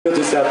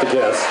just have to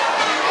guess.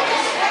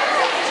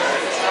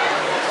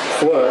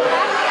 What?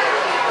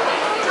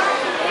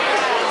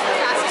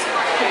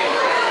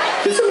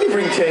 Did somebody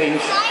bring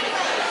change?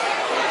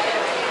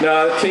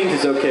 No, change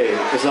is okay,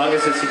 as long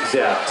as it's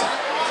exact.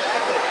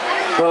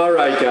 All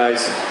right,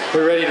 guys,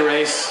 we're ready to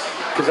race,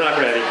 because I'm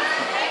ready.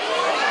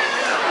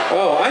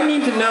 Oh, I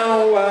need to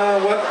know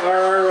what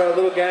our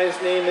little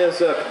guy's name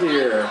is up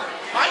here.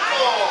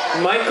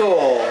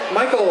 Michael.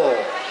 Michael.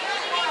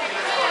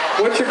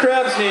 What's your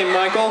crab's name,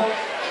 Michael?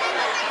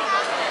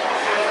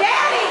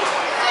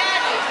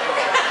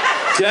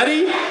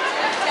 Daddy?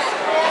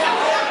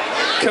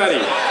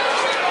 Cuddy.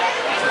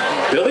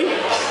 Billy?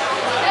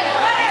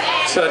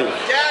 Chuddy.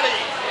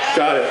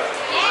 Got it.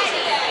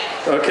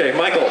 Okay,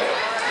 Michael,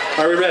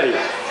 are we ready?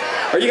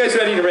 Are you guys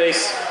ready to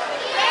race?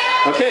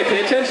 Okay,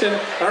 pay attention.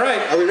 All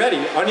right, are we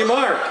ready? On your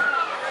mark.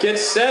 Get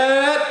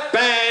set,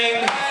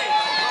 bang.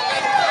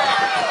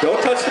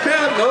 Don't touch the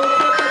crab. No, don't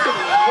touch it.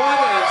 1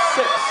 and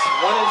 6.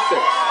 1 and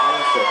 6. 1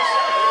 and 6.